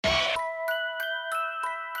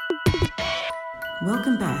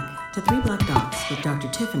Welcome back to Three Black Dots with Dr.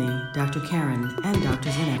 Tiffany, Dr. Karen, and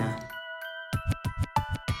Dr. Zanetta.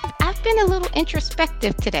 I've been a little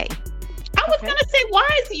introspective today. I was going to say,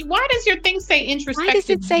 why does your thing say introspective? Why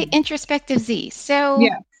does it say introspective Z? So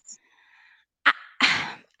Yeah.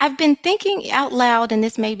 I've been thinking out loud, and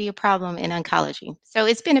this may be a problem in oncology. So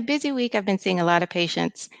it's been a busy week. I've been seeing a lot of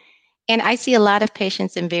patients, and I see a lot of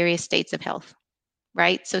patients in various states of health,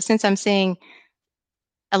 right? So since I'm seeing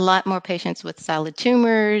a lot more patients with solid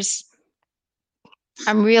tumors,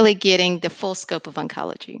 I'm really getting the full scope of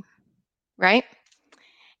oncology, right?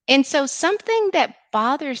 And so something that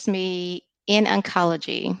bothers me in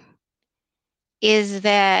oncology is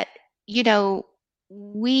that,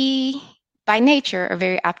 we by nature are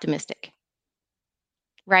very optimistic,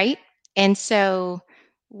 right? And so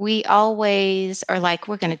we always are like,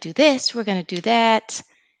 we're going to do this, we're going to do that.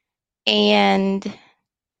 And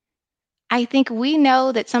I think we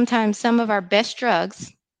know that sometimes some of our best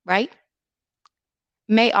drugs, right,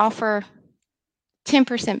 may offer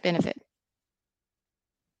 10% benefit,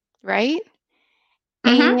 right?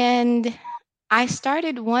 Mm-hmm. And I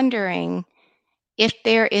started wondering if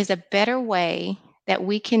there is a better way that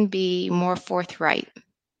we can be more forthright.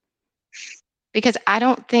 Because I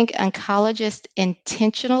don't think oncologists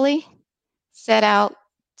intentionally set out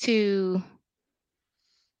to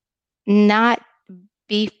not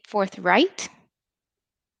be forthright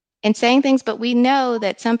in saying things, but we know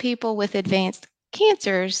that some people with advanced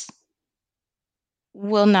cancers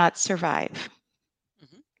will not survive.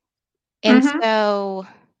 Mm-hmm. And Mm-hmm. so,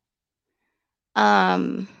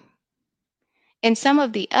 in some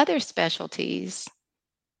of the other specialties,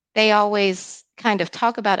 they always kind of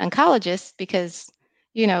talk about oncologists because,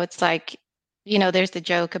 it's like, there's the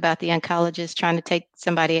joke about the oncologist trying to take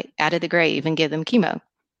somebody out of the grave and give them chemo,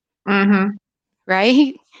 Mm-hmm.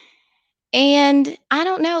 right? And I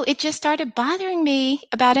don't know, it just started bothering me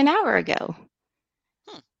about an hour ago.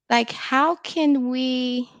 Like, how can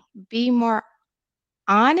we be more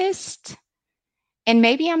honest? And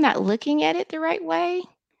maybe I'm not looking at it the right way,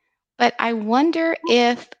 but I wonder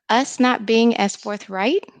if us not being as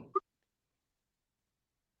forthright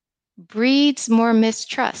breeds more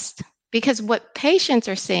mistrust. Because what patients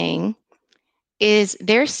are seeing is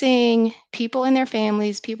they're seeing people in their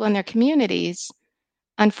families, people in their communities,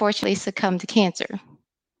 unfortunately succumb to cancer.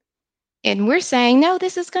 And we're saying, no,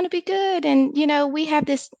 this is going to be good. And, we have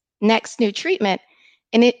this next new treatment.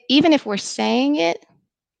 And even if we're saying it,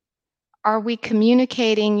 are we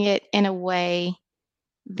communicating it in a way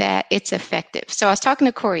that it's effective? So I was talking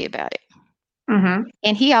to Corey about it. Mm-hmm.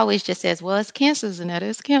 And he always just says, well, it's cancer, Zanetta,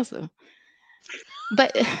 it's cancer.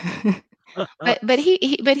 But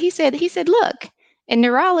he said, look, in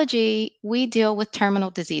neurology, we deal with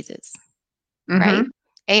terminal diseases, right?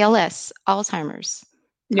 ALS, Alzheimer's,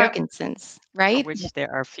 Yep. Parkinson's, For right? which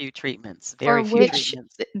there are few treatments, For very few which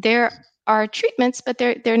treatments, there are treatments, but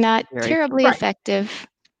they're not very few, terribly Right. effective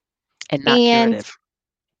and not and curative.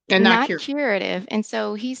 And not not cured. curative. And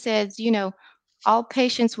so he says, all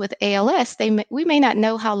patients with ALS, we may not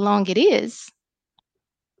know how long it is,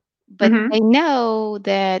 but Mm-hmm. they know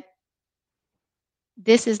that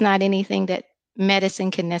this is not anything that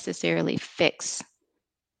medicine can necessarily fix.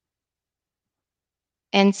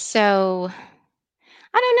 And so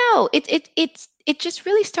I don't know. It just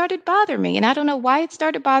really started bothering me, and I don't know why it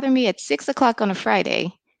started bothering me at 6 o'clock on a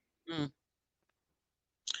Friday. Mm.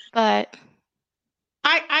 But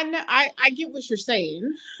I know I get what you're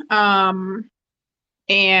saying.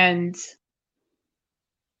 And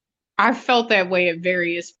I felt that way at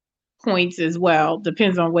various points as well.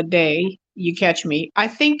 Depends on what day you catch me. I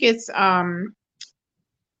think it's a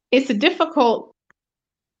difficult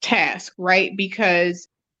task, right? Because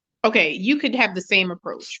okay, you could have the same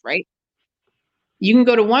approach, right? You can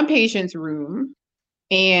go to one patient's room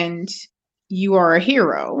and you are a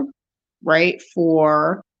hero, right?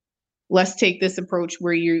 For let's take this approach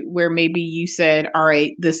where maybe you said, all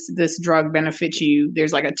right, this drug benefits you.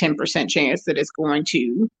 There's like a 10% chance that it's going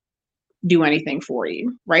to do anything for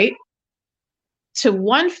you, right? To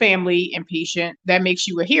one family and patient, that makes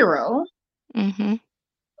you a hero mm-hmm,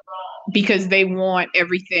 because they want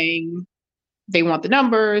everything, they want the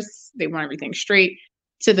numbers, they want everything straight.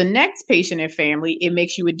 To the next patient and family, it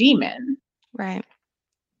makes you a demon right.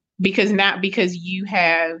 because you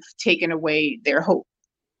have taken away their hope,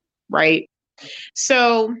 right?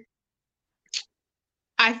 So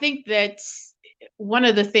I think that one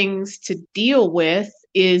of the things to deal with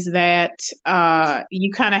is that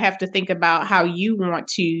you kind of have to think about how you want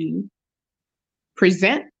to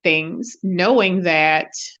present things, knowing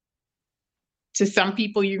that to some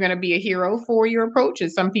people you're going to be a hero for your approach,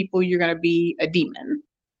 and some people you're going to be a demon.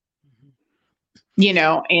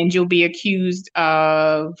 and you'll be accused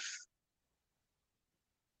of,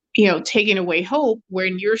 taking away hope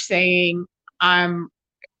when you're saying,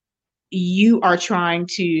 you are trying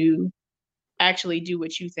to actually do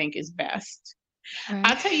what you think is best. Right.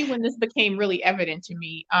 I'll tell you when this became really evident to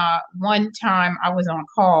me. One time I was on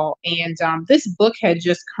call, and this book had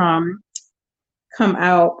just come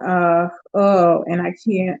out. And I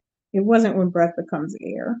can't. It wasn't When Breath Becomes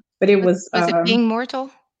Air, but it was. Was it Being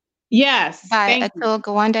Mortal Yes, by thank you. Atul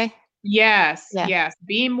Gawande? Yes, Yeah. yes.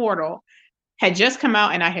 Being Mortal had just come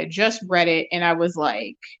out, and I had just read it, and I was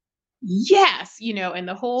like, yes, and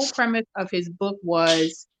the whole premise of his book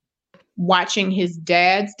was watching his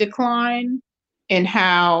dad's decline, and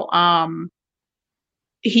how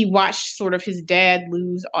he watched sort of his dad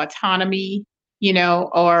lose autonomy,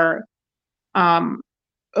 or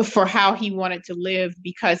for how he wanted to live,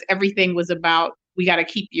 because everything was about, we got to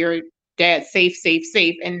keep your dad safe, safe,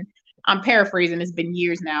 safe. And I'm paraphrasing, it's been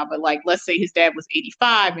years now, but like, let's say his dad was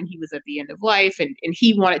 85 and he was at the end of life, and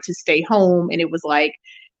he wanted to stay home. And it was like,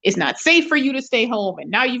 it's not safe for you to stay home. And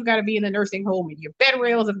now you've got to be in the nursing home, and your bed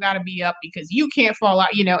rails have got to be up because you can't fall out,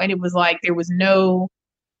 and it was like, there was no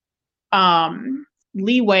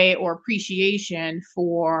leeway or appreciation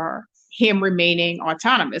for him remaining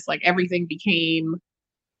autonomous. Like, everything became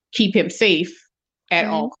keep him safe at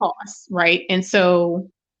all costs, right? And so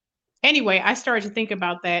anyway, I started to think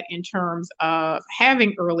about that in terms of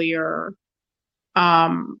having earlier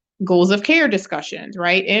goals of care discussions,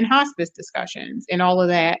 right? And hospice discussions and all of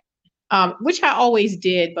that, which I always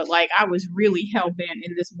did, but like, I was really hell-bent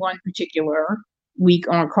in this one particular week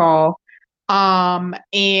on call.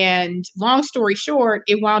 And long story short,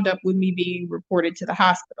 it wound up with me being reported to the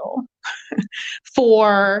hospital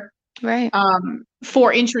for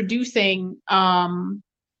introducing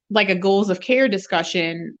like a goals of care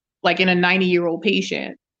discussion, like in a 90-year-old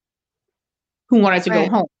patient who wanted to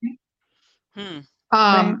go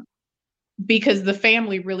home. Because the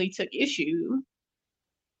family really took issue.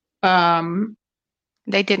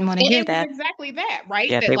 They didn't want to hear that. Exactly that, right?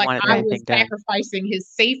 Yeah, that like I was sacrificing his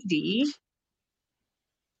safety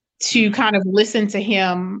to kind of listen to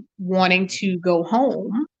him wanting to go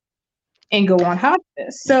home and go on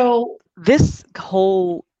hospice. So this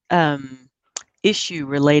whole issue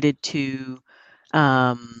related to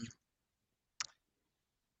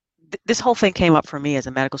this whole thing came up for me as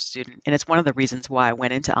a medical student, and it's one of the reasons why I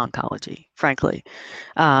went into oncology, frankly,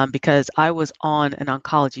 because I was on an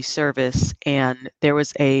oncology service, and there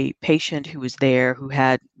was a patient who was there who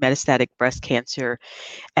had metastatic breast cancer,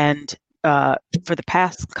 and for the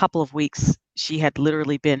past couple of weeks, she had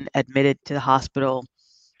literally been admitted to the hospital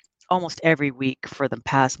almost every week for the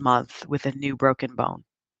past month with a new broken bone,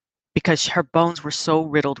 because her bones were so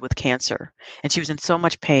riddled with cancer and she was in so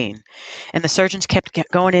much pain. And the surgeons kept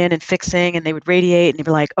going in and fixing, and they would radiate, and they'd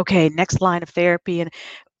be like, okay, next line of therapy.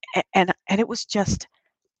 And it was just,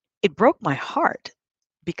 it broke my heart,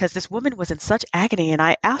 because this woman was in such agony. And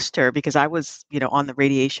I asked her, because I was, on the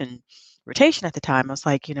radiation rotation at the time, I was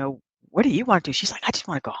like, what do you want to do? She's like, I just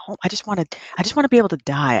want to go home. I just want to be able to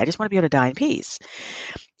die. I just want to be able to die in peace.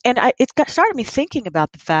 And it started me thinking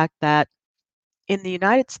about the fact that in the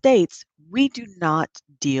United States, we do not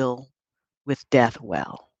deal with death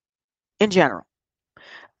well, in general.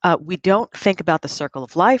 We don't think about the circle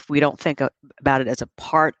of life. We don't think about it as a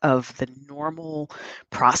part of the normal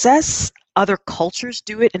process. Other cultures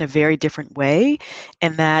do it in a very different way,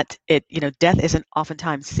 and that death isn't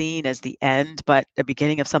oftentimes seen as the end, but the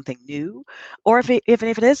beginning of something new. Or if it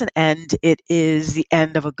is an end, it is the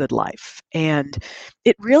end of a good life. And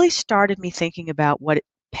it really started me thinking about what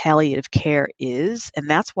palliative care is. And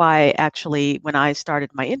that's why actually when I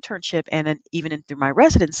started my internship and then even through my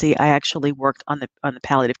residency, I actually worked on the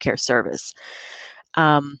palliative care service.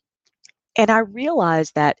 And I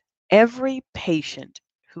realized that every patient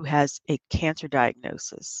who has a cancer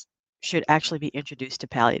diagnosis should actually be introduced to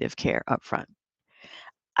palliative care up front.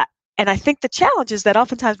 And I think the challenge is that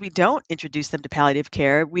oftentimes we don't introduce them to palliative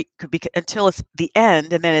care. We could be until it's the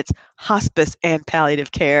end, and then it's hospice and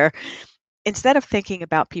palliative care, instead of thinking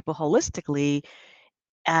about people holistically,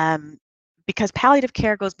 because palliative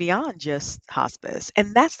care goes beyond just hospice.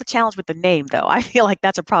 And that's the challenge with the name, though. I feel like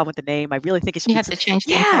that's a problem with the name. I really think it should have to change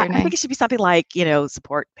the entire name. I think it should be something like,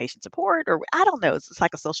 patient support, or I don't know,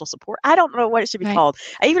 psychosocial support. I don't know what it should be called.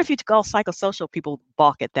 Even if you call psychosocial, people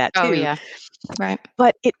balk at that too. Oh, yeah. Right.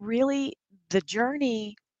 But it really, the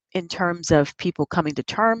journey in terms of people coming to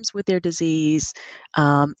terms with their disease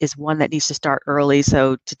is one that needs to start early.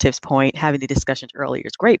 So to Tiff's point, having the discussions earlier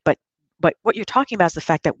is great. But what you're talking about is the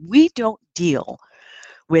fact that we don't deal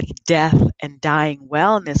with death and dying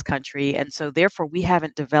well in this country. And so therefore we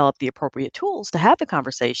haven't developed the appropriate tools to have the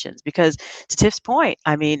conversations, because to Tiff's point,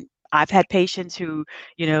 I mean, I've had patients who,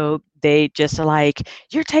 they just are like,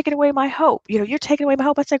 you're taking away my hope. You're taking away my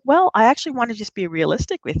hope. It's like, well, I actually want to just be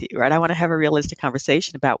realistic with you, right? I want to have a realistic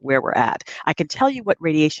conversation about where we're at. I can tell you what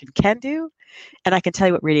radiation can do, and I can tell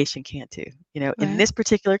you what radiation can't do. In Right. this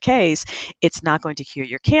particular case, it's not going to cure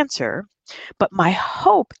your cancer, but my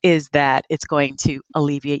hope is that it's going to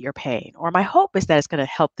alleviate your pain, or my hope is that it's going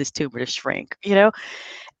to help this tumor to shrink,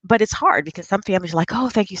 But it's hard because some families are like, oh,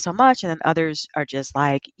 thank you so much. And then others are just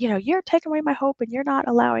like, you're taking away my hope and you're not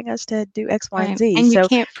allowing us to do X, Y, and Right. Z. And you So,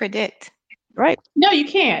 can't predict. right. No, you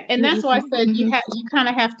can't. And that's why I said Mhm. you kind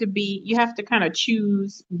of have to kind of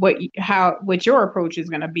choose what your approach is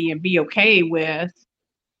going to be, and be okay with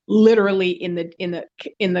literally in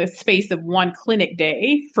the space of one clinic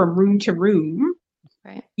day from room to room,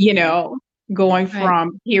 Right. going Right.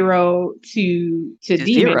 from hero to demon.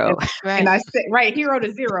 Zero. And Right. I say, right, hero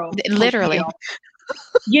to zero. Literally.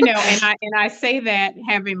 And I say that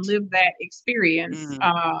having lived that experience,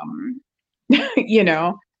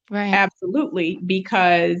 Right. absolutely,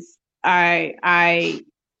 because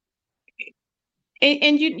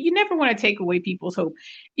and you never want to take away people's hope.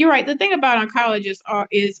 You're right. The thing about oncologists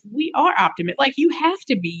is we are optimists. Like, you have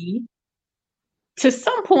to be, to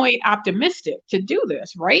some point, optimistic to do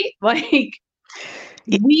this, right? Like,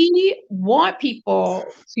 we want people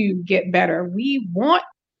to get better. We want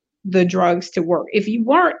the drugs to work. If you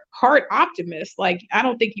weren't hard optimists, like, I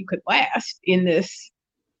don't think you could last in this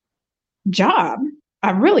job.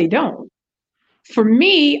 I really don't. For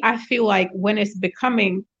me, I feel like when it's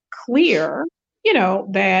becoming clear,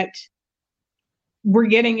 that we're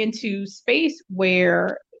getting into space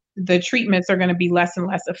where the treatments are going to be less and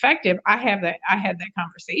less effective, I had that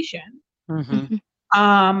conversation. Mhm.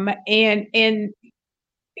 And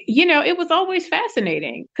it was always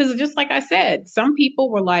fascinating, because just like I said, some people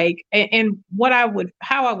were like, and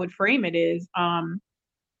how I would frame it is,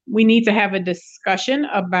 we need to have a discussion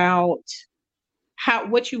about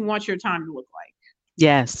what you want your time to look like.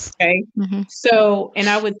 Yes. Okay. Mhm. So, and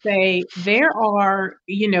I would say there are,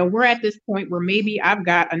 we're at this point where maybe I've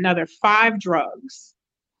got another 5 drugs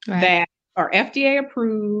Right. that are FDA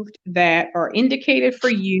approved, that are indicated for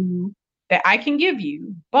you, that I can give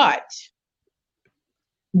you, but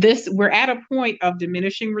we're at a point of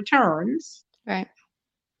diminishing returns. Right.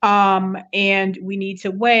 And we need to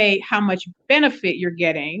weigh how much benefit you're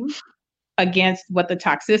getting against what the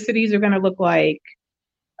toxicities are going to look like,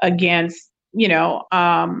 against,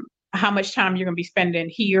 how much time you're going to be spending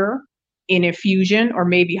here in infusion, or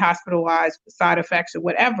maybe hospitalized with side effects or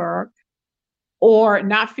whatever, or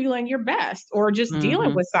not feeling your best, or just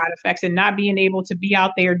dealing with side effects and not being able to be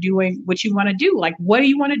out there doing what you want to do. Like, what do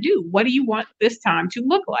you want to do? What do you want this time to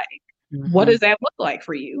look like? What does that look like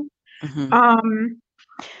for you?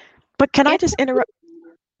 But can I just interrupt?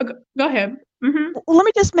 Go ahead. Well, let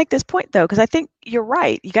me just make this point, though, because I think you're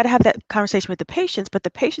right. You got to have that conversation with the patients, but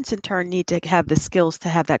the patients in turn need to have the skills to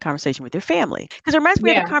have that conversation with their family. Because it reminds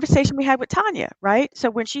me of the conversation we had with Tanya, right?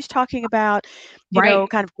 So when she's talking about,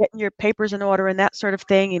 kind of getting your papers in order and that sort of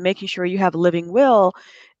thing, and making sure you have a living will,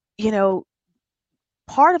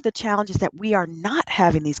 part of the challenge is that we are not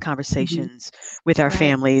having these conversations with our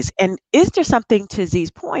families. And is there something, to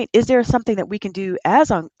Z's point, is there something that we can do as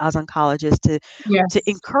oncologists to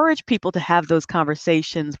encourage people to have those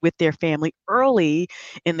conversations with their family early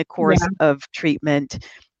in the course of treatment?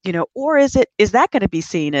 Or is that going to be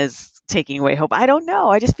seen as taking away hope? I don't know.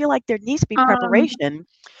 I just feel like there needs to be preparation.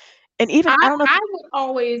 And even I don't know. I would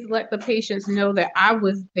always let the patients know that I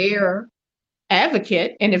was their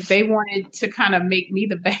advocate, and if they wanted to kind of make me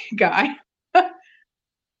the bad guy,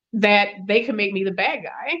 that they can make me the bad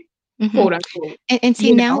guy, quote unquote. And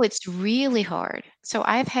see, now it's really hard. So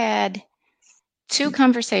I've had 2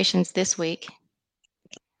 conversations this week.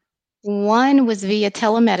 One was via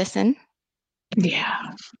telemedicine.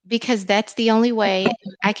 Yeah. Because that's the only way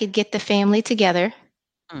I could get the family together.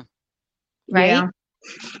 Right? Yeah.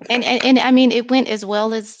 And I mean, it went as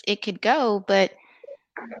well as it could go, but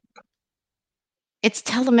it's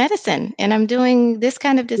telemedicine, and I'm doing this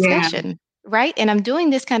kind of discussion, right? And I'm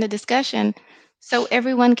doing this kind of discussion so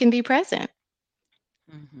everyone can be present.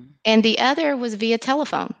 And the other was via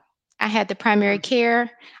telephone. I had the primary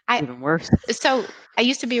care. Even worse. So I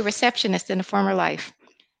used to be a receptionist in a former life.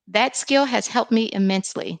 That skill has helped me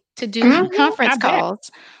immensely to do conference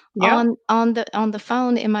calls on the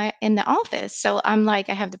phone in the office. So I'm like,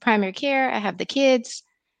 I have the primary care, I have the kids,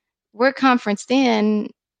 we're conferenced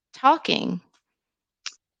in talking.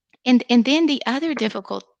 And then the other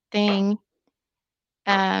difficult thing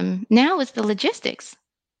now is the logistics.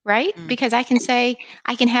 right? Mm. Because I can say,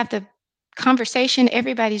 I can have the conversation,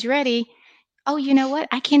 everybody's ready. Oh, you know what?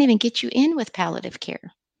 I can't even get you in with palliative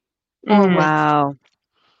care or Mm, with, Wow.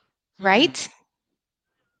 right?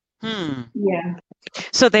 Hmm. yeah.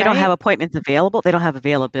 So they don't have Right? appointments available? They don't have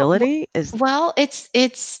availability? Well, it's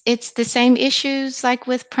the same issues like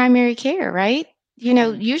with primary care, right?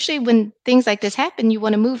 Mm. Usually when things like this happen, you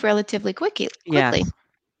want to move relatively quickly, Yes.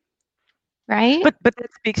 right? But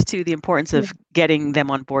that speaks to the importance Yeah. of getting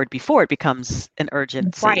them on board before it becomes an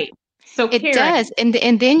urgency. Right. So It Karen, does.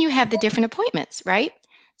 And then you have the different appointments, right?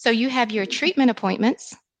 So you have your treatment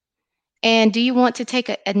appointments. And do you want to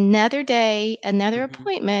take another day, another Hmm.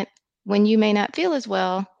 appointment when you may not feel as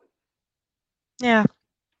well? Yeah,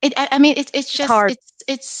 I mean, it's it's just hard.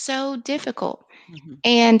 it's so difficult. Hmm.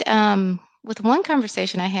 And with one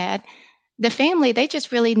conversation I had, the family, they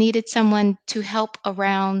just really needed someone to help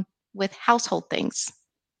around with household things,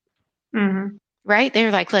 mhm. right?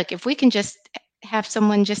 They're like, look, if we can just have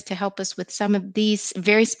someone just to help us with some of these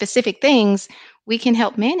very specific things, we can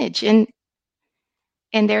help manage. And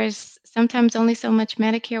there's sometimes only so much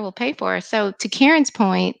Medicare will pay for. So to Karen's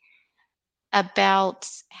point about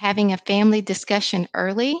having a family discussion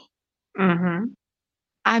early, Mhm.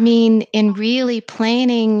 I mean, in really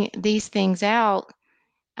planning these things out,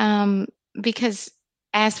 um, because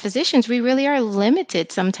as physicians, we really are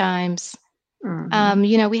limited sometimes.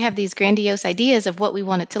 Mhm. We have these grandiose ideas of what we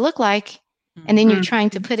want it to look like, and then you're Mhm. trying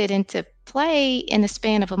to put it into play in the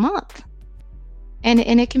span of a month, and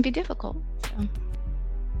it can be difficult. So.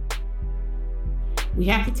 We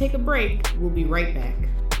have to take a break. We'll be right back.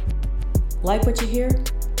 Like what you hear?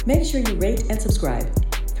 Make sure you rate and subscribe.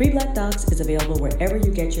 Three Black Docs is available wherever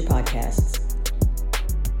you get your podcasts.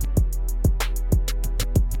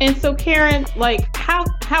 And so Karen, like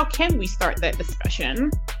how can we start that discussion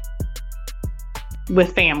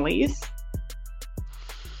with families?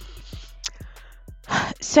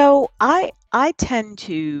 So I tend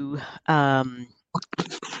to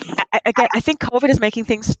again, I think COVID is making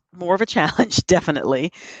things more of a challenge,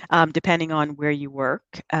 definitely, depending on where you work.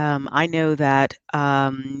 I know that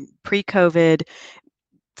pre-COVID,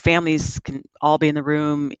 families can all be in the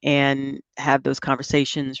room and have those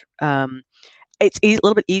conversations. It's a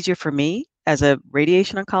little bit easier for me as a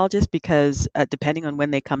radiation oncologist because depending on when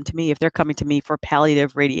they come to me, if they're coming to me for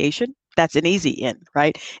palliative radiation, that's an easy in,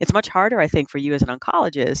 right? It's much harder, I think, for you as an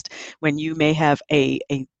oncologist when you may have a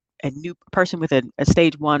new person with a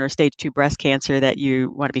stage 1 or stage 2 breast cancer that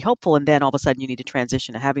you want to be hopeful, and then all of a sudden you need to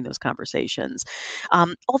transition to having those conversations.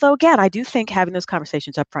 Although, again, I do think having those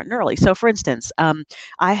conversations up front and early. So, for instance,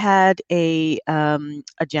 I had a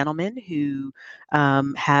gentleman who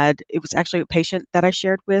it was actually a patient that I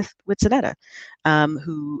shared with Zanetta,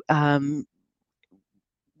 who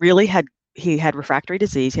really he had refractory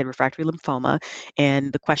disease, he had refractory lymphoma,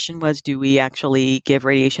 and the question was, do we actually give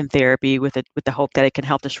radiation therapy with the hope that it can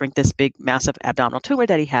help to shrink this big, massive abdominal tumor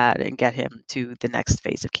that he had and get him to the next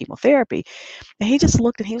phase of chemotherapy? And he just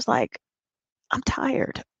looked and he was like, I'm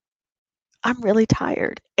tired. I'm really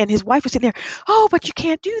tired. And his wife was sitting there, oh, but you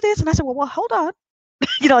can't do this. And I said, well, hold on.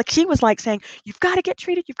 Like she was like saying, you've got to get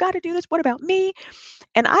treated. You've got to do this. What about me?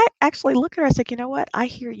 And I actually looked at her. I said, you know what? I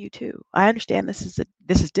hear you too. I understand this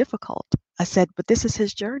is difficult. I said, but this is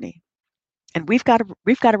his journey, and we've got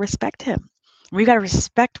to respect him. We've got to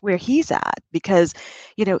respect where he's at because,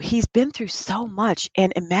 he's been through so much.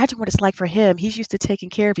 And imagine what it's like for him. He's used to taking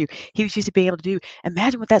care of you. He was used to being able to do.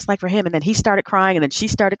 Imagine what that's like for him. And then he started crying, and then she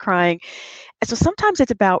started crying. And so sometimes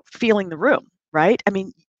it's about feeling the room, right? I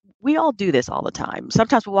mean, we all do this all the time.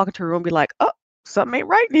 Sometimes we'll walk into a room and be like, oh, something ain't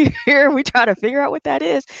right in here. We try to figure out what that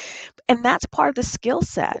is. And that's part of the skill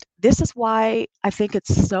set. This is why I think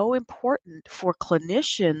it's so important for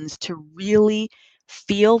clinicians to really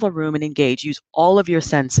feel the room and engage, use all of your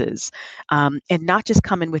senses, and not just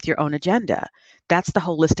come in with your own agenda. That's the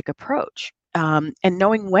holistic approach. And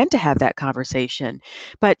knowing when to have that conversation.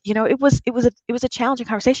 But it was a challenging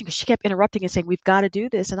conversation because she kept interrupting and saying, we've got to do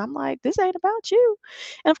this. And I'm like, this ain't about you.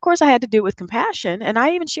 And of course I had to do it with compassion. And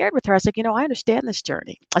I even shared with her, I said, I understand this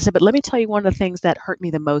journey. I said, but let me tell you one of the things that hurt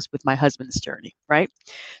me the most with my husband's journey, right?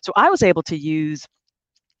 So I was able to use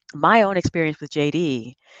my own experience with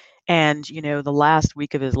JD and, the last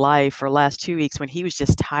week of his life or last 2 weeks when he was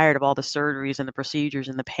just tired of all the surgeries and the procedures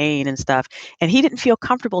and the pain and stuff. And he didn't feel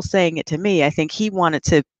comfortable saying it to me. I think he wanted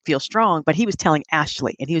to feel strong, but he was telling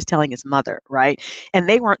Ashley and he was telling his mother, right? And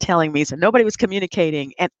they weren't telling me. So nobody was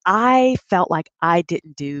communicating. And I felt like I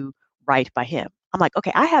didn't do right by him. I'm like,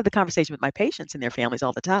 okay, I have the conversation with my patients and their families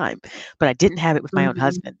all the time, but I didn't have it with my own Mhm.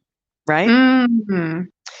 husband, right? Mhm.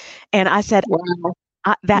 And I said, Wow.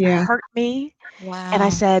 That Yeah. hurt me. Wow. And I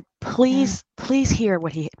said, please hear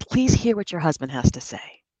what your husband has to say.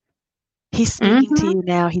 He's speaking to you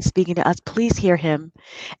now. He's speaking to us. Please hear him.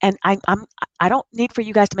 And I don't need for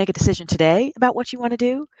you guys to make a decision today about what you want to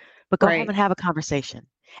do, but go home Right. and have a conversation.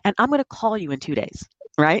 And I'm going to call you in 2 days,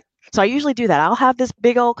 right? So I usually do that. I'll have this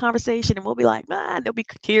big old conversation and we'll be like, man, there'll be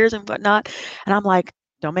tears and whatnot. And I'm like,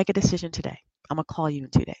 don't make a decision today. I'm going to call you in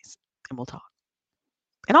 2 days and we'll talk.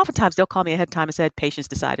 And oftentimes they'll call me ahead of time and said, patients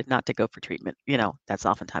decided not to go for treatment. That's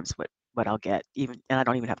oftentimes what I'll get, and I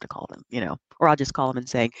don't even have to call them, or I'll just call them and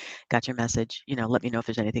say, got your message, let me know if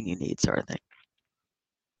there's anything you need, sort of thing.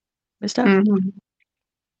 Good stuff.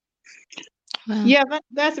 Wow. Yeah,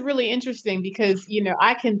 that's really interesting because,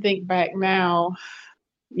 I can think back now,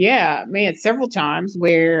 man, several times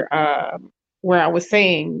where I was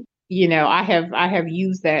saying, I have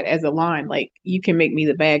used that as a line, like, you can make me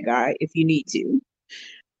the bad guy if you need to.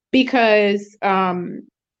 Because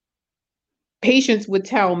patients would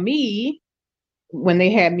tell me when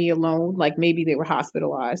they had me alone, like maybe they were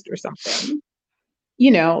hospitalized or something,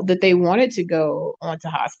 that they wanted to go onto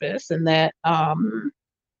hospice and that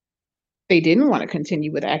they didn't want to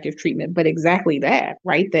continue with active treatment. But exactly that,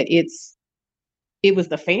 right? That it was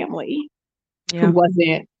the family who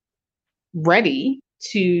wasn't ready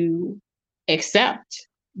to accept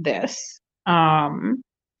this.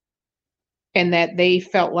 And that they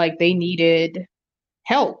felt like they needed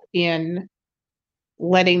help in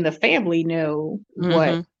letting the family know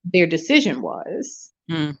what their decision was,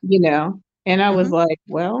 and I was like,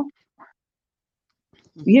 well,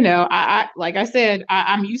 I like I said,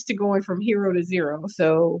 I'm used to going from hero to zero.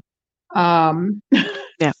 So,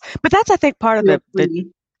 yeah, but that's, I think, part of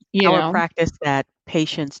our practice that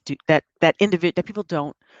patients do, that people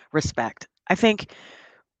don't respect. I think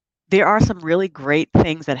there are some really great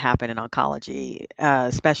things that happen in oncology,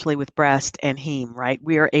 especially with breast and heme, right?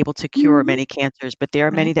 We are able to cure many cancers, but there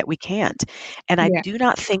are many that we can't. And I do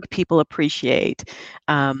not think people appreciate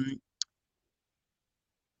the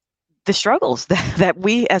struggles that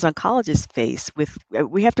we as oncologists face with.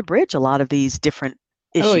 We have to bridge a lot of these different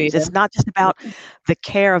issues. Oh, yeah. It's not just about the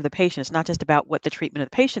care of the patient. It's not just about what the treatment of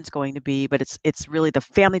the patient's going to be, but it's really the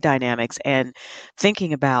family dynamics and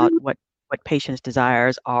thinking about what patients'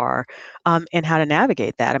 desires are, and how to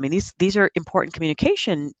navigate that. I mean, these are important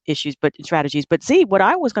communication issues, but strategies. But Z, what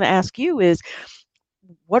I was going to ask you is,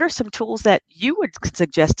 what are some tools that you would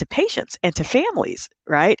suggest to patients and to families,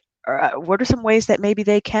 right? What are some ways that maybe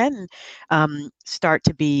they can start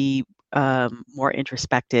to be more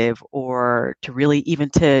introspective, or to really even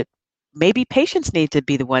to maybe patients need to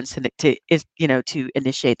be the ones to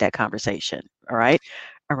initiate that conversation, all right,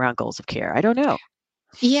 around goals of care? I don't know.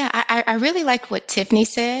 Yeah, I really like what Tiffany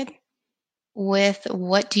said with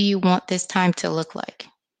what do you want this time to look like?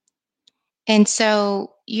 And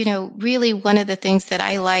so, really one of the things that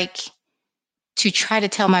I like to try to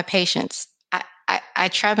tell my patients, I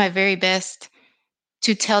try my very best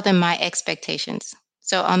to tell them my expectations.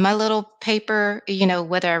 So on my little paper,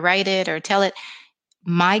 whether I write it or tell it,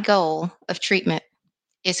 my goal of treatment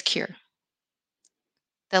is cure.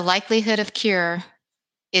 The likelihood of cure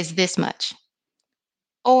is this much.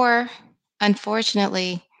 Or,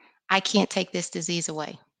 unfortunately, I can't take this disease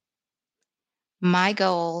away. My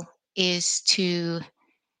goal is to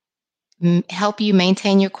help you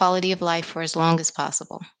maintain your quality of life for as long as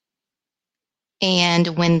possible. And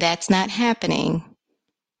when that's not happening,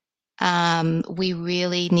 we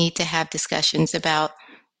really need to have discussions about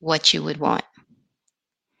what you would want.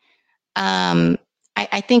 I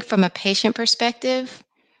think from a patient perspective,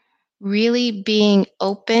 really being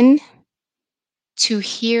open to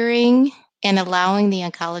hearing and allowing the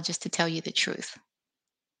oncologist to tell you the truth.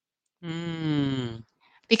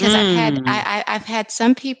 Because I've had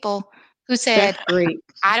some people who said, that's great.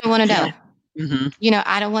 I don't want to know.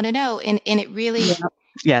 I don't want to know. And it really,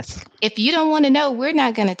 yes. If you don't want to know, we're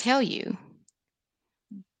not going to tell you.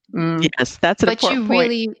 Yes, that's an important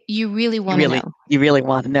point. You really want to know. You really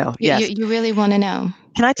want to know. Yes. You really want to know.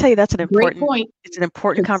 Can I tell you that's an important point? It's an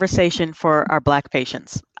important conversation for our Black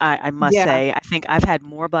patients. I must say, I think I've had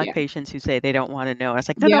more Black patients who say they don't want to know. And it's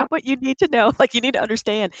like, no, but you need to know. Like, you need to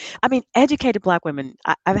understand. I mean, educated Black women.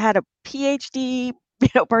 I've had a PhD,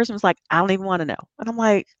 person who's like, I don't even want to know. And I'm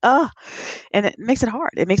like, and it makes it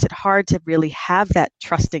hard. It makes it hard to really have that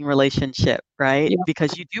trusting relationship, right?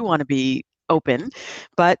 Because you do want to be open,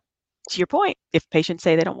 but to your point, if patients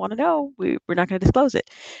say they don't want to know, we're not going to disclose it.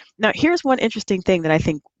 Now, here's one interesting thing that I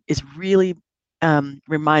think is really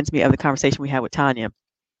reminds me of the conversation we had with Tanya.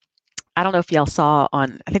 I don't know if y'all saw I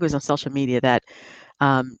think it was on social media, that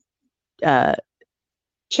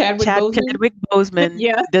Chadwick Boseman. Chadwick Boseman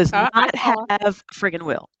Yes, does I not saw. have a friggin'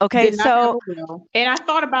 will. Okay, Did not have so a will. And I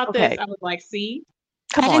thought about this. okay, I was like, see,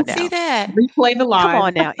 come I on didn't see now. that. replay the Come live.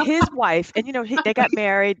 on now. His wife, and they got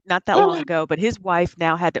married not that long ago, but his wife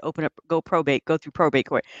now had to go through probate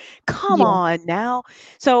court. Come Yeah. on now.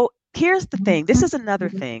 So here's the thing. This is another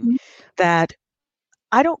thing that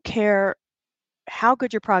I don't care how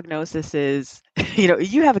good your prognosis is.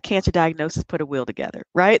 You have a cancer diagnosis, put a will together,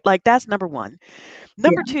 right? Like that's number one.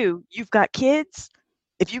 Number two, you've got kids.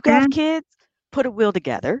 If you have kids, put a will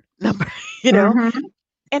together.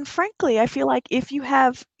 And frankly, I feel like if you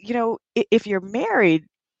have, if you're married,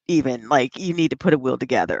 even like you need to put a will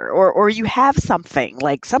together, or you have something.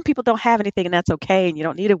 Like some people don't have anything, and that's okay, and you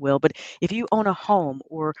don't need a will. But if you own a home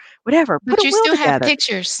or whatever, But put a you will still have together.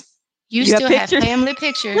 pictures. You You have still have pictures? family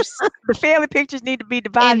pictures. The family pictures need to be And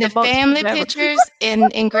divided the amongst family whomever. pictures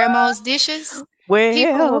in grandma's dishes, people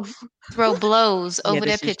Well, will throw blows yeah, over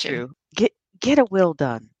this that is picture. true. Get a will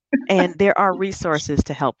done, and there are resources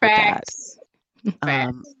to help with that. Facts.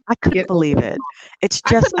 Facts. I couldn't believe it. It's I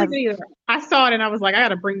just, couldn't believe it either. I saw it and I was like, I got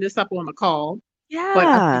to bring this up on the call. But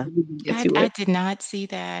yeah, we can get to I it. did not see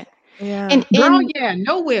that. yeah. And Girl, yeah,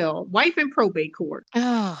 no will. Wife in probate court.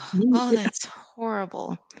 oh, that's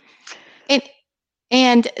horrible.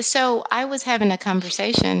 And so I was having a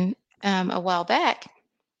conversation a while back.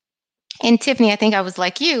 And Tiffany, I think I was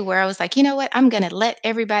like you, where I was like, you know what? I'm going to let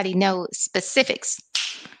everybody know specifics.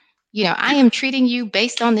 I am treating you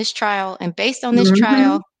based on this trial, and based on this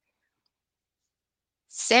trial,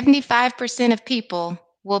 75% of people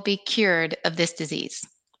will be cured of this disease,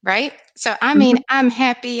 right? So, I mean, I'm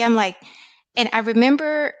happy. I'm like, and I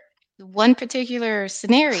remember one particular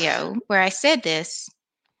scenario where I said this,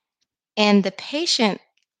 and the patient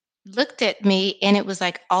looked at me, and it was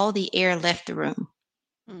like all the air left the room.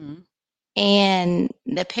 Mm. And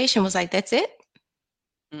the patient was like, that's it?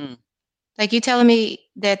 Mm. Like, you telling me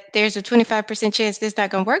that there's a 25% chance this not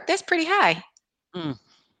going to work? That's pretty high. Mm.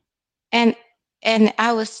 And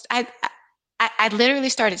I literally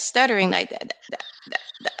started stuttering like that.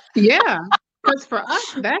 Yeah. Because for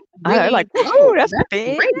us, that's really, I like, oh, that's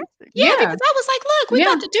big. great. Yeah, because I was like, look, we're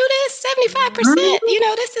about to do this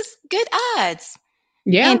 75%. This is good odds.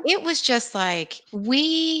 Yeah. And it was just like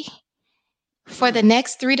for the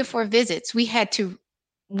next 3 to 4 visits, we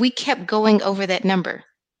kept going over that number.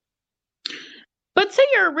 But to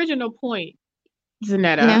your original point,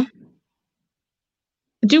 Zanetta,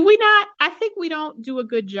 do we not? I think we don't do a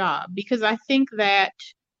good job, because I think that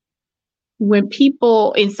when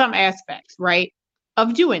people, in some aspects, right,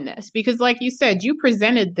 of doing this, because like you said, you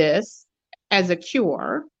presented this as a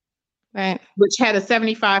cure, right, which had a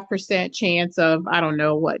 75% chance of, I don't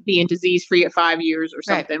know what, being disease free at 5 years or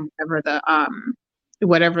something,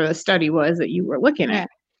 whatever the study was that you were looking at.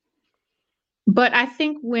 But I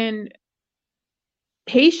think when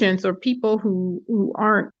patients or people who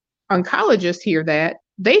aren't oncologists hear that,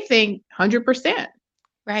 they think 100%.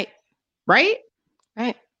 Right.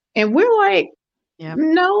 And we're like,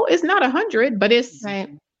 no, it's not 100, but it's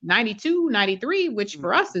 92, 93, which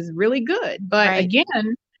for us is really good. But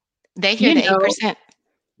again, they hear the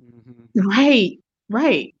 8%.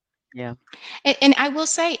 Right. Yeah. And I will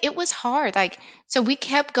say it was hard. Like, so we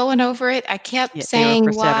kept going over it. I kept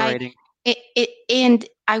saying why. And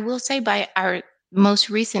I will say by our most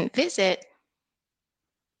recent visit,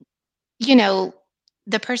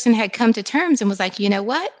 the person had come to terms and was like, you know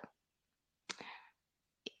what?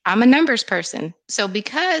 I'm a numbers person. So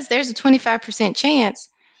because there's a 25% chance,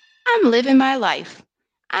 I'm living my life.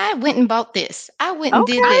 I went and bought this. I went and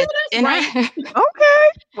did this. And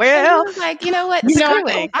well, I was like, you know what? Screw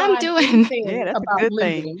it. I'm doing. Yeah, that's a good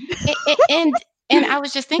thing. And I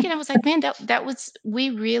was just thinking, I was like, man, we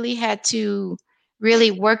really had to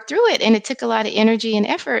really work through it. And it took a lot of energy and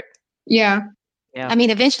effort. Yeah. I mean,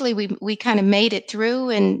 eventually we kind of made it through,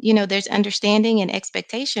 and, there's understanding and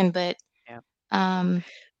expectation, but,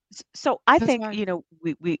 so I think,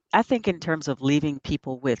 I think in terms of leaving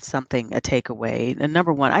people with something, a takeaway, and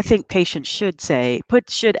number one, I think patients should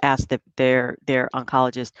ask their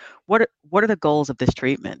oncologist, what are the goals of this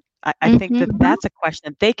treatment? I think that's a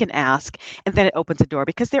question that they can ask, and then it opens the door,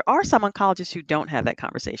 because there are some oncologists who don't have that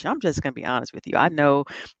conversation. I'm just going to be honest with you. I know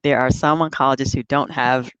there are some oncologists who don't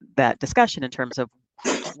have that discussion in terms of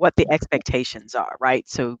what the expectations are, right?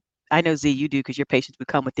 So I know, Z, you do, because your patients would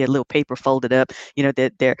come with their little paper folded up.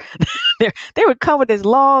 They would come with this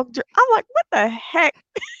long. I'm like, what the heck?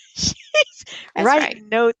 She's writing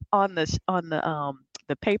notes on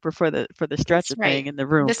the paper for the stretcher thing in the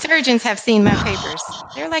room. The surgeons have seen my papers.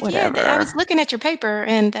 They're like, Whatever. I was looking at your paper,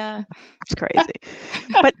 and it's crazy.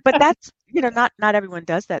 but that's not everyone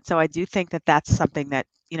does that. So I do think that that's something that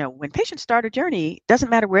when patients start a journey, doesn't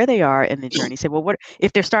matter where they are in the journey. Say, well, what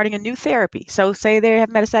if they're starting a new therapy? So say they have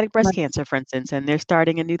metastatic breast cancer, for instance, and they're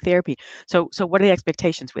starting a new therapy. So what are the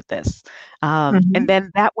expectations with this? And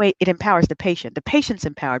then that way it empowers the patient. The patient's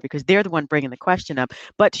empowered because they're the one bringing the question up.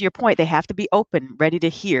 But to your point, they have to be open, ready to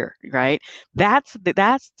hear, right? That's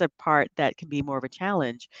the part that can be more of a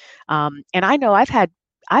challenge. And I know I've had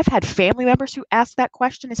family members who ask that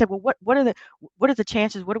question and said, well, what are the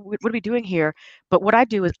chances? What are we doing here? But what I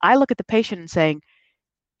do is I look at the patient and saying,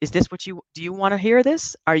 is this do you want to hear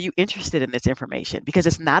this? Are you interested in this information? Because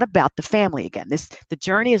it's not about the family again. The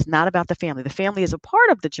journey is not about the family. The family is a part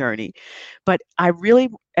of the journey, but I really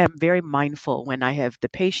am very mindful when I have the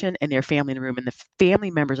patient and their family in the room, and the family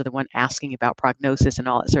members are the one asking about prognosis and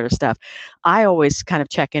all that sort of stuff. I always kind of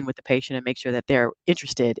check in with the patient and make sure that they're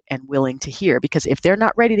interested and willing to hear, because if they're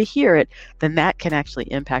not ready to hear it, then that can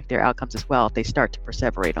actually impact their outcomes as well if they start to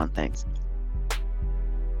perseverate on things.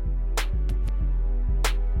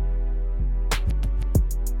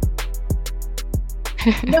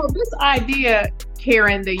 This idea,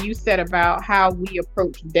 Karen, that you said about how we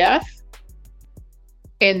approach death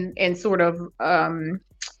and sort of, the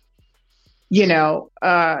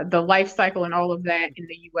life cycle and all of that in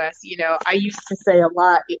the U.S., I used to say a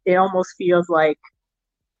lot, it almost feels like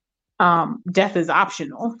death is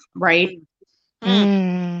optional, right? Wow.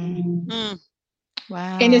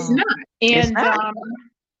 And it's not. And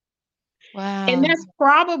wow. And that's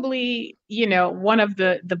probably, one of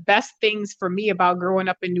the best things for me about growing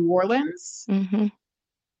up in New Orleans.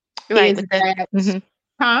 Right. Is that,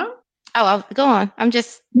 huh? Oh, go on. I'm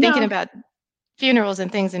just thinking about funerals and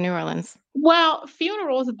things in New Orleans. Well,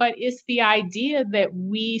 funerals, but it's the idea that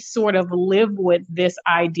we sort of live with this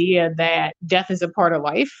idea that death is a part of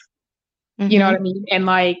life. You know what I mean? And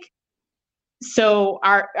so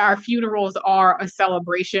our funerals are a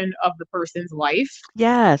celebration of the person's life.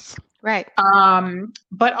 Yes. Right.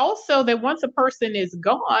 But also that once a person is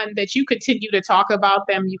gone, that you continue to talk about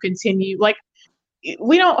them, you continue,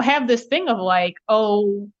 we don't have this thing of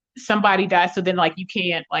oh, somebody died, so then you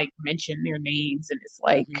can't mention their names, and it's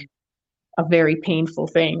a very painful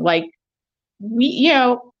thing. We,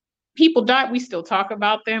 people die, we still talk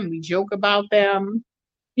about them, we joke about them,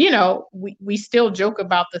 we still joke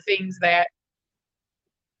about the things that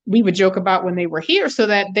we would joke about when they were here, so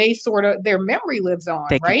that they sort of, their memory lives on,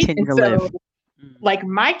 they right? Continue to live.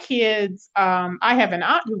 My kids, I have an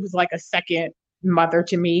aunt who was a second mother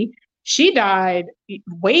to me. She died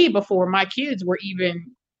way before my kids were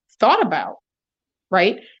even thought about,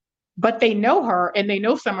 right? But they know her and they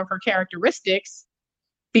know some of her characteristics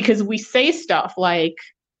because we say stuff like,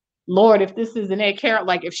 Lord, if this isn't Ed Carroll,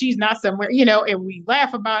 if she's not somewhere, and we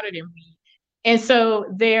laugh about it, and so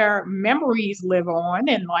their memories live on,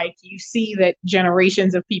 and you see that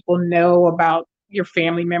generations of people know about your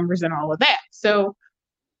family members and all of that. So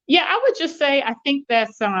yeah, I would just say, I think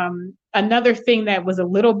that's another thing that was a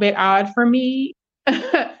little bit odd for me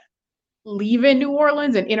leaving New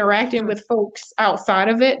Orleans and interacting with folks outside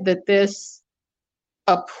of it, that this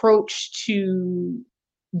approach to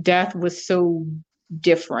death was so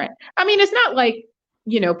different. I mean, it's not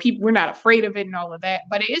people, we're not afraid of it and all of that,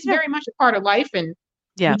 but it is very much a part of life, and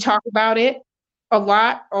we talk about it a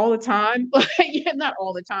lot, all the time. Not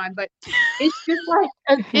all the time, but it's just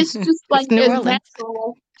it's just as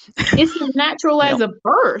natural. It's as natural as a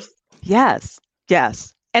birth. Yes,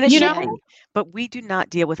 and it should be. But we do not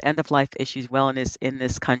deal with end of life issues well in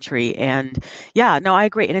this country. And I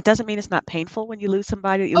agree. And it doesn't mean it's not painful when you lose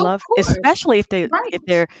somebody that you love, especially if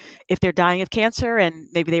they're dying of cancer and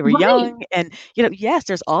maybe they were young. And yes,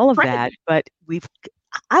 there's all of that. But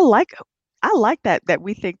I like that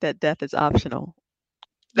we think that death is optional.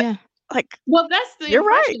 Yeah. Well, that's the you're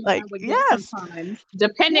right. I would get sometimes,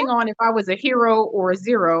 depending on if I was a hero or a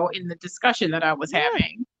zero in the discussion that I was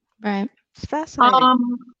having. Right. It's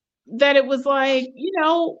fascinating. That it was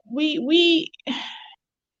we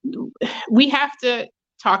have to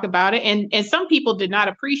talk about it, and some people did not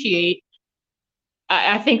appreciate.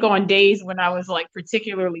 I think on days when I was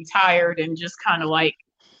particularly tired and just kind of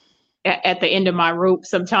at the end of my rope,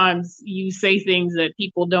 sometimes you say things that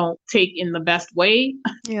people don't take in the best way,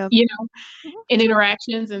 in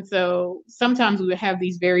interactions. And so sometimes we would have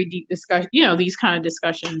these very deep discussions, these kind of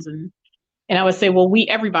discussions. And I would say, well,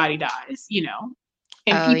 everybody dies,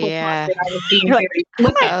 And people thought that I was being very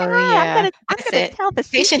flippant. I'm gonna tell the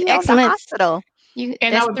patient excellence. Hospital.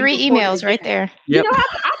 That's 3 emails right there. Yep.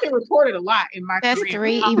 I've been reported a lot in my career. That's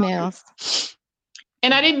 3 emails.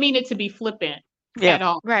 And I didn't mean it to be flippant at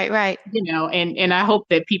all. Right. And I hope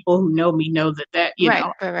that people who know me know that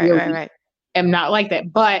I am not like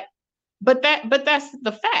that. But but that's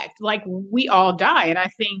the fact. Like, we all die. And I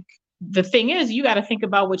think the thing is, you got to think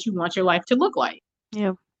about what you want your life to look like.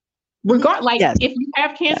 Yeah. If you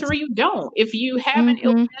have cancer or you don't, if you have an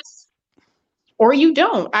illness or you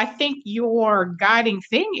don't, I think your guiding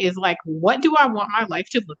thing is like, what do I want my life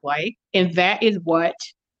to look like? And that is what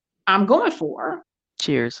I'm going for.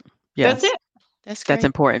 Cheers. Yes. That's it. That's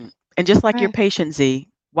important. And just like your patient, Z,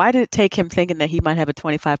 why did it take him thinking that he might have a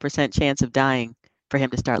 25% chance of dying for him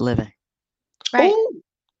to start living? Right. Ooh.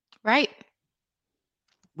 Right.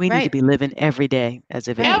 We need to be living every day as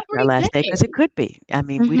if it's our last day, because it could be. I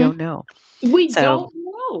mean, we don't know. We don't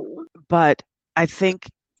know. But I think,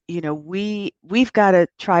 we've got to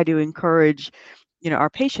try to encourage, our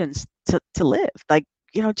patients to live. Like,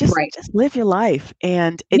 just live your life.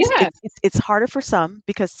 And it's harder for some,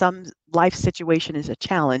 because some life situation is a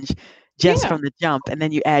challenge just from the jump. And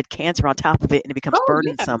then you add cancer on top of it and it becomes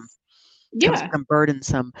burdensome. Become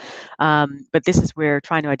burdensome. But this is where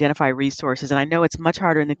trying to identify resources, and I know it's much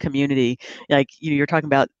harder in the community. Like you're talking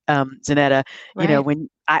about, Zanetta, when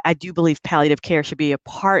I do believe palliative care should be a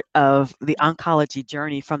part of the oncology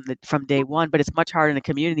journey from day one, but it's much harder in a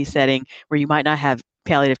community setting where you might not have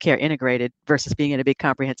palliative care integrated versus being in a big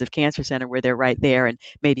comprehensive cancer center where they're right there, and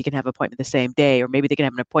maybe you can have an appointment the same day, or maybe they can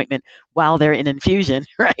have an appointment while they're in infusion,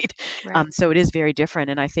 right? So it is very different.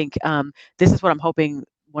 And I think this is what I'm hoping.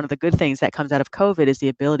 One of the good things that comes out of COVID is the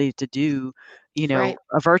ability to do, a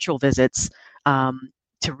virtual visits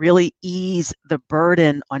to really ease the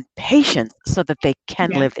burden on patients so that they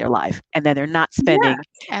can live their life, and then they're not spending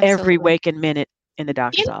every waking minute in the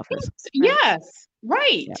doctor's office. Yes,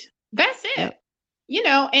 right. Yeah. That's it.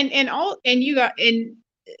 And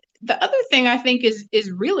the other thing I think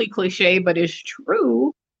is really cliche, but is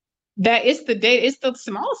true, that it's the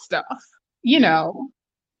small stuff,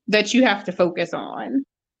 that you have to focus on.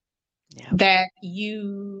 That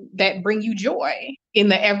bring you joy in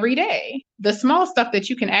the everyday, the small stuff that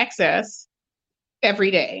you can access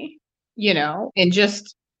every day, and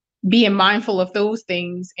just being mindful of those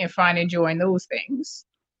things and finding joy in those things.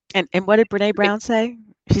 And what did Brene Brown say?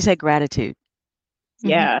 She said gratitude.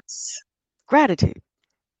 Yes. Gratitude.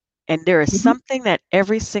 And there is something that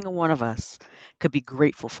every single one of us could be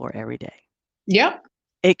grateful for every day. Yep.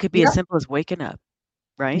 It could be as simple as waking up,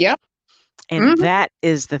 right? Yep. And that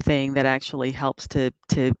is the thing that actually helps to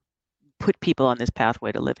put people on this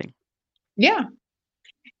pathway to living. Yeah.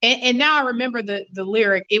 And now I remember the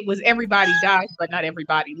lyric, it was everybody dies, but not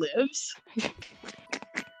everybody lives.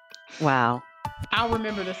 Wow. I'll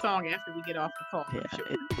remember the song after we get off the phone. Yeah, sure.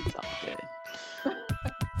 It's all good.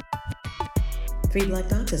 3 Black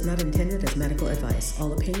Docs is not intended as medical advice.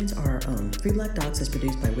 All opinions are our own. 3 Black Docs is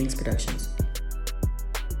produced by Wings Productions.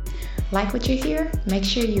 Like what you hear? Make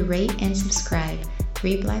sure you rate and subscribe.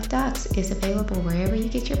 3 Black Docs is available wherever you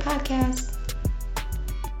get your podcasts.